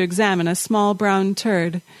spyglass to examine a small brown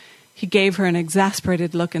turd. He gave her an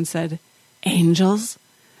exasperated look and said, "Angels?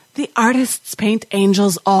 The artists paint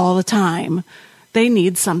angels all the time. They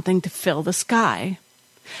need something to fill the sky."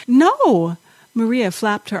 "No!" Maria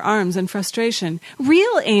flapped her arms in frustration.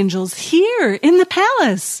 "Real angels here in the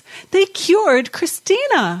palace. They cured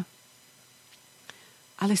Christina."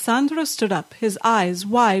 Alessandro stood up, his eyes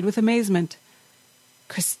wide with amazement.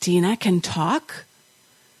 "Christina can talk?"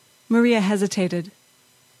 Maria hesitated.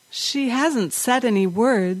 "She hasn't said any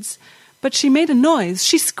words, but she made a noise.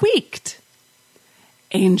 She squeaked."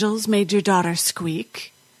 "Angels made your daughter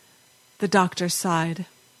squeak?" The doctor sighed.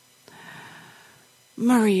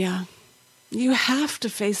 "Maria, you have to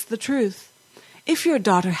face the truth. If your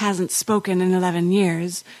daughter hasn't spoken in 11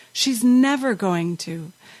 years, she's never going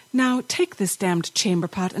to. Now take this damned chamber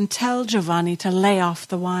pot and tell Giovanni to lay off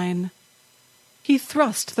the wine." He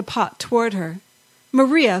thrust the pot toward her.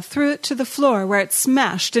 Maria threw it to the floor, where it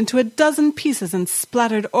smashed into a dozen pieces and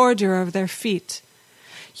splattered ordure over their feet.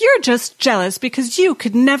 "You're just jealous because you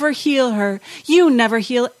could never heal her. You never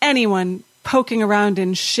heal anyone poking around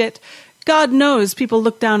in shit. God knows people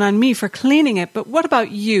look down on me for cleaning it, but what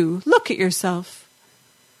about you? Look at yourself."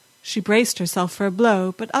 She braced herself for a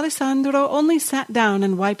blow, but Alessandro only sat down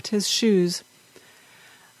and wiped his shoes.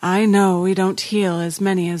 "I know we don't heal as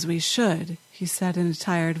many as we should," he said in a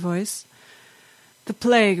tired voice. "The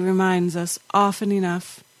plague reminds us often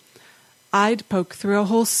enough. I'd poke through a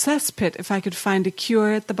whole cesspit if I could find a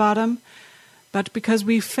cure at the bottom. But because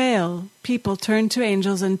we fail, people turn to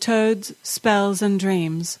angels and toads, spells and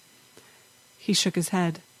dreams." He shook his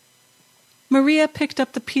head. Maria picked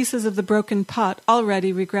up the pieces of the broken pot,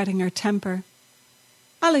 already regretting her temper.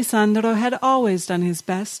 Alessandro had always done his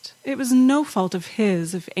best. It was no fault of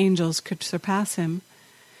his if angels could surpass him.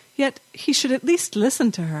 Yet he should at least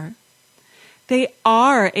listen to her. "They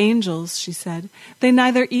are angels," she said. "They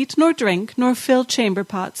neither eat nor drink, nor fill chamber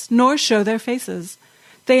pots, nor show their faces.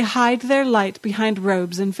 They hide their light behind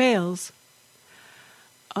robes and veils."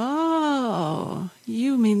 "Oh,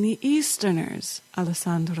 you mean the Easterners,"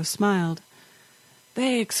 Alessandro smiled.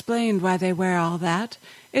 "They explained why they wear all that.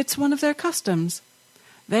 It's one of their customs.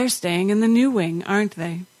 They're staying in the new wing, aren't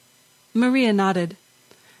they?" Maria nodded.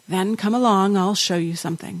 "Then come along, I'll show you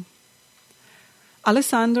something."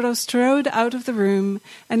 Alessandro strode out of the room,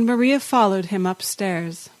 and Maria followed him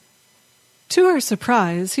upstairs. To her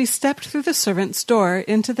surprise, he stepped through the servants' door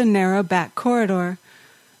into the narrow back corridor.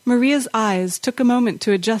 Maria's eyes took a moment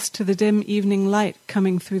to adjust to the dim evening light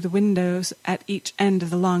coming through the windows at each end of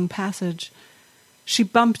the long passage. She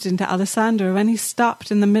bumped into Alessandro when he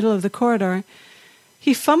stopped in the middle of the corridor.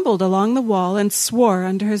 He fumbled along the wall and swore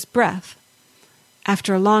under his breath.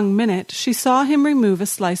 After a long minute, she saw him remove a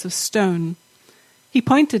slice of stone. He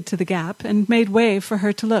pointed to the gap and made way for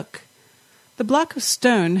her to look. The block of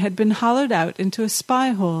stone had been hollowed out into a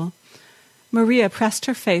spy hole. Maria pressed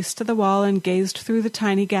her face to the wall and gazed through the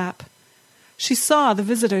tiny gap. She saw the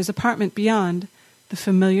visitor's apartment beyond, the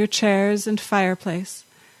familiar chairs and fireplace.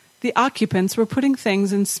 The occupants were putting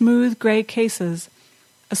things in smooth gray cases,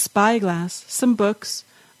 a spyglass, some books,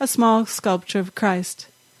 a small sculpture of Christ.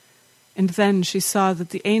 And then she saw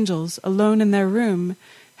that the angels, alone in their room,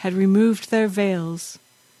 had removed their veils.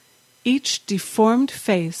 Each deformed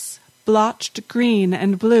face, blotched green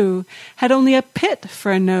and blue, had only a pit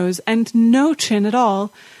for a nose and no chin at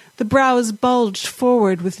all. The brows bulged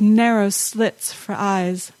forward with narrow slits for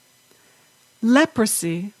eyes.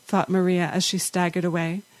 "Leprosy," thought Maria as she staggered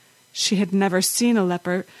away. She had never seen a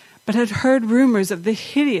leper, but had heard rumors of the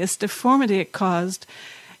hideous deformity it caused.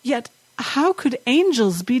 Yet how could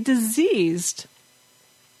angels be diseased?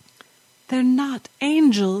 "They're not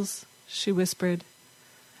angels," she whispered.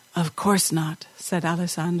 "Of course not," said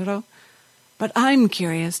Alessandro. "But I'm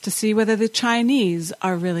curious to see whether the Chinese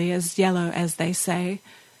are really as yellow as they say."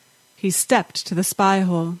 He stepped to the spy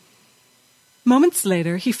hole. Moments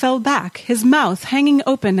later, he fell back, his mouth hanging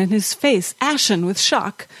open and his face ashen with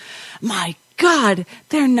shock. "My God,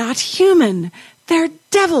 they're not human! They're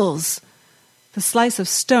devils!" The slice of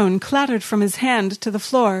stone clattered from his hand to the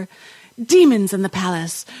floor. "Demons in the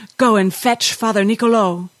palace! Go and fetch Father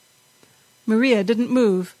Niccolò!" Maria didn't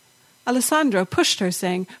move. Alessandro pushed her,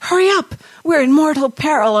 saying, "Hurry up! We're in mortal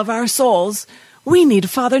peril of our souls. We need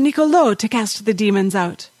Father Niccolò to cast the demons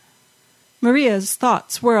out." Maria's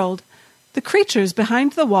thoughts whirled. The creatures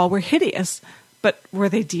behind the wall were hideous, but were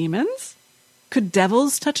they demons? Could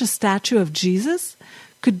devils touch a statue of Jesus?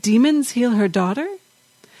 Could demons heal her daughter?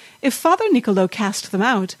 If Father Niccolò cast them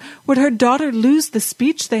out, would her daughter lose the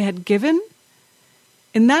speech they had given?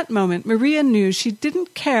 In that moment, Maria knew she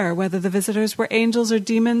didn't care whether the visitors were angels or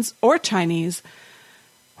demons or Chinese.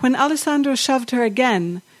 When Alessandro shoved her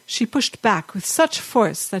again, she pushed back with such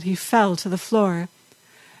force that he fell to the floor.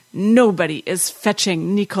 "Nobody is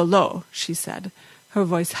fetching Niccolò," she said, her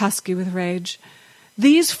voice husky with rage.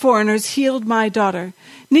 "These foreigners healed my daughter.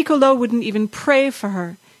 Niccolò wouldn't even pray for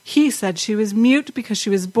her. He said she was mute because she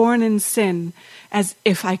was born in sin, as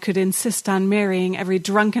if I could insist on marrying every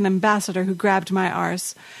drunken ambassador who grabbed my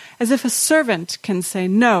arse, as if a servant can say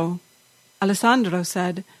no." Alessandro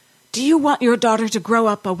said, "Do you want your daughter to grow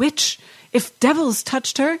up a witch? If devils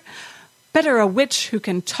touched her, better a witch who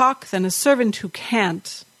can talk than a servant who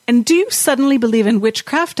can't. And do you suddenly believe in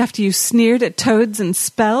witchcraft after you sneered at toads and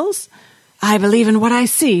spells?" "I believe in what I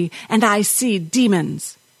see, and I see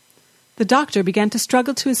demons." The doctor began to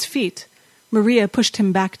struggle to his feet. Maria pushed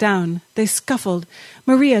him back down. They scuffled,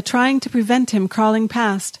 Maria trying to prevent him crawling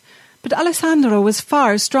past. But Alessandro was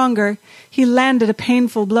far stronger. He landed a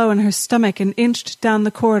painful blow in her stomach and inched down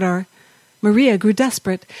the corridor. Maria grew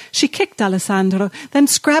desperate. She kicked Alessandro, then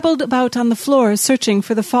scrabbled about on the floor, searching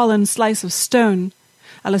for the fallen slice of stone.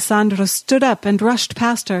 Alessandro stood up and rushed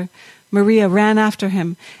past her. Maria ran after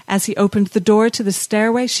him. As he opened the door to the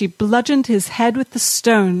stairway, she bludgeoned his head with the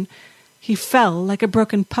stone. He fell like a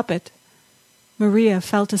broken puppet. Maria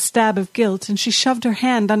felt a stab of guilt, and she shoved her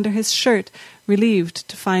hand under his shirt, relieved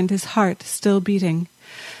to find his heart still beating.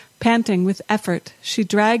 Panting with effort, she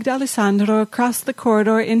dragged Alessandro across the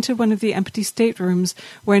corridor into one of the empty staterooms,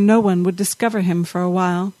 where no one would discover him for a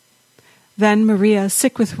while. Then Maria,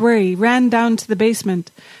 sick with worry, ran down to the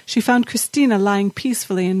basement. She found Christina lying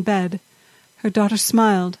peacefully in bed. Her daughter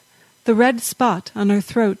smiled. The red spot on her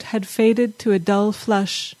throat had faded to a dull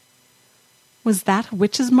flush. Was that a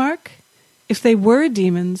witch's mark? If they were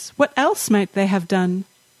demons, what else might they have done?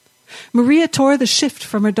 Maria tore the shift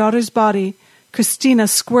from her daughter's body. Christina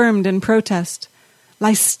squirmed in protest.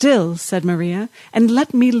 "Lie still," said Maria, "and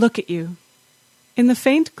let me look at you." In the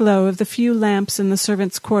faint glow of the few lamps in the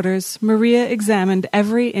servants' quarters, Maria examined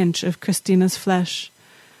every inch of Christina's flesh.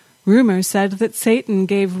 Rumor said that Satan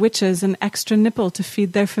gave witches an extra nipple to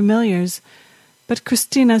feed their familiars, but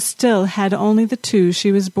Christina still had only the two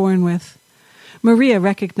she was born with. Maria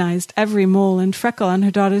recognized every mole and freckle on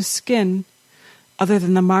her daughter's skin. Other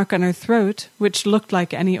than the mark on her throat, which looked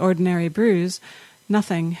like any ordinary bruise,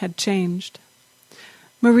 nothing had changed.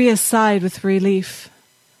 Maria sighed with relief.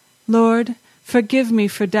 "Lord, forgive me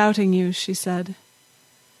for doubting you," she said.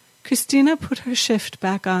 Christina put her shift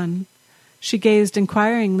back on. She gazed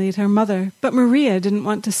inquiringly at her mother, but Maria didn't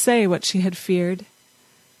want to say what she had feared.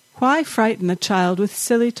 Why frighten a child with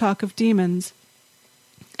silly talk of demons?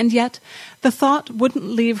 And yet the thought wouldn't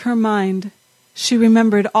leave her mind. She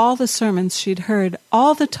remembered all the sermons she'd heard,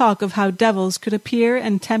 all the talk of how devils could appear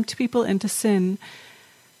and tempt people into sin.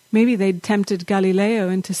 Maybe they'd tempted Galileo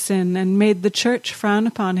into sin and made the church frown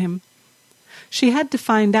upon him. She had to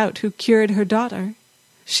find out who cured her daughter.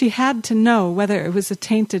 She had to know whether it was a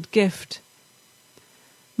tainted gift.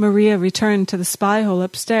 Maria returned to the spy hole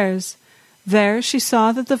upstairs. There she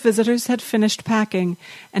saw that the visitors had finished packing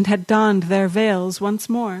and had donned their veils once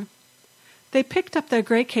more. They picked up their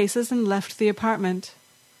grey cases and left the apartment.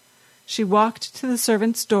 She walked to the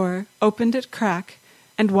servants' door, opened it crack,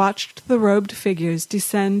 and watched the robed figures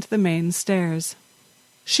descend the main stairs.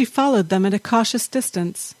 She followed them at a cautious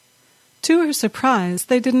distance. To her surprise,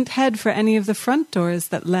 they didn't head for any of the front doors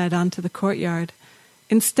that led onto the courtyard.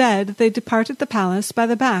 Instead, they departed the palace by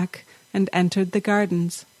the back and entered the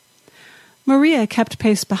gardens. Maria kept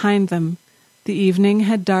pace behind them. The evening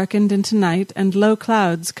had darkened into night, and low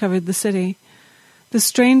clouds covered the city. The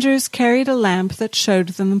strangers carried a lamp that showed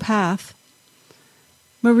them the path.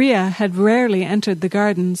 Maria had rarely entered the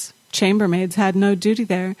gardens. Chambermaids had no duty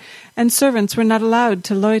there, and servants were not allowed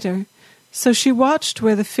to loiter. So she watched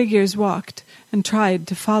where the figures walked and tried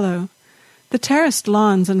to follow. The terraced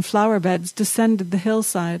lawns and flower beds descended the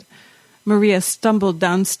hillside. Maria stumbled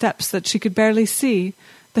down steps that she could barely see.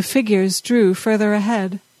 The figures drew further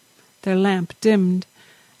ahead. Their lamp dimmed.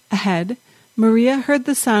 Ahead, Maria heard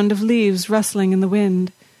the sound of leaves rustling in the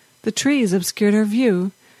wind. The trees obscured her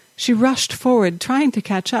view. She rushed forward, trying to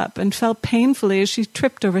catch up, and fell painfully as she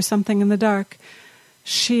tripped over something in the dark.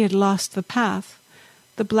 She had lost the path.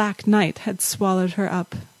 The black night had swallowed her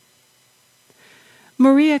up.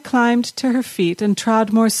 Maria climbed to her feet and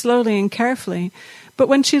trod more slowly and carefully, but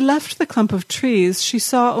when she left the clump of trees, she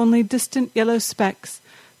saw only distant yellow specks,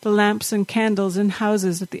 the lamps and candles in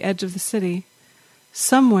houses at the edge of the city.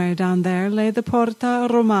 Somewhere down there lay the Porta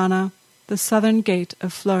Romana, the southern gate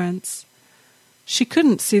of Florence. She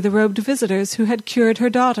couldn't see the robed visitors who had cured her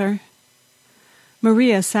daughter.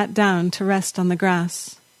 Maria sat down to rest on the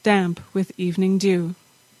grass, damp with evening dew.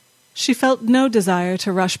 She felt no desire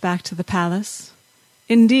to rush back to the palace.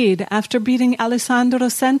 Indeed, after beating Alessandro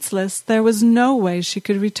senseless, there was no way she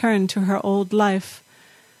could return to her old life.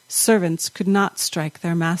 Servants could not strike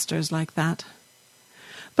their masters like that.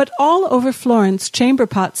 But all over Florence, chamber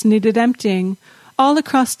pots needed emptying, all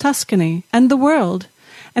across Tuscany and the world,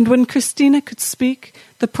 and when Christina could speak,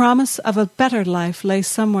 the promise of a better life lay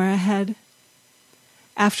somewhere ahead.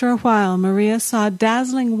 After a while, Maria saw a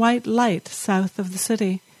dazzling white light south of the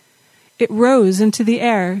city. It rose into the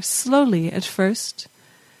air, slowly at first.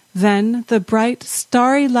 Then the bright,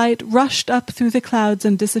 starry light rushed up through the clouds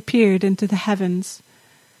and disappeared into the heavens.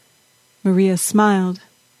 Maria smiled.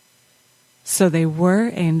 "So they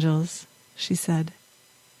were angels," she said.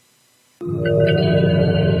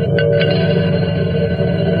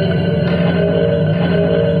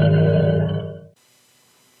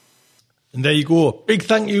 And there you go. Big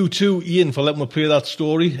thank you to Ian for letting me play that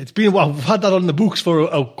story. It's been a while. We've had that on the books for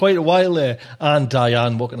quite a while there. And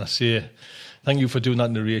Diane, what can I say? Thank you for doing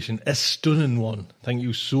that narration. A stunning one. Thank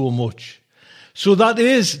you so much. So that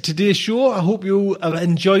is today's show. I hope you have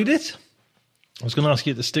enjoyed it. I was going to ask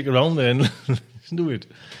you to stick around there and listen to it.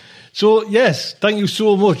 So, yes, thank you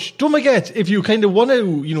so much. Don't forget, if you kind of want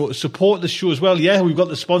to, support the show as well, yeah, we've got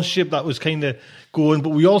the sponsorship that was kind of going,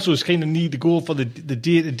 but we also kind of need to go for the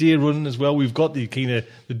day-to-day running as well. We've got the kind of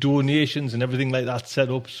the donations and everything like that set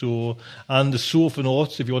up. So, and the Sofa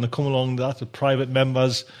Notes, if you want to come along to that, the private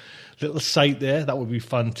members little site there, that would be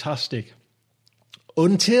fantastic.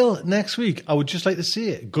 Until next week, I would just like to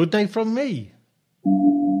say good night from me.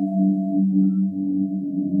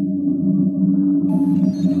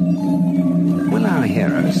 Will our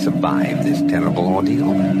heroes survive this terrible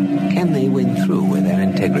ordeal? Can they win through with their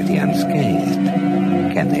integrity unscathed?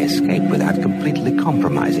 Can they escape without completely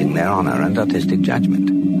compromising their honor and artistic judgment?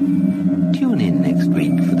 Tune in next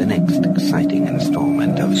week for the next exciting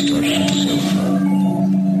installment of StarShipSofa.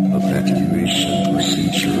 Evacuation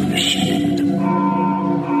procedure initiated.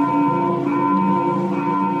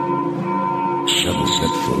 Shuttle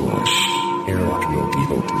set for launch. Airlock will be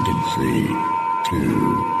opened in 3,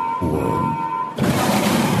 2, 1.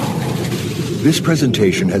 This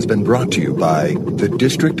presentation has been brought to you by the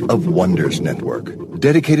District of Wonders Network,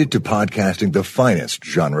 dedicated to podcasting the finest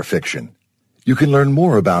genre fiction. You can learn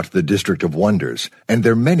more about the District of Wonders and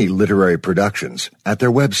their many literary productions at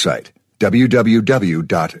their website,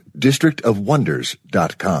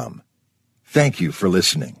 www.districtofwonders.com. Thank you for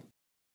listening.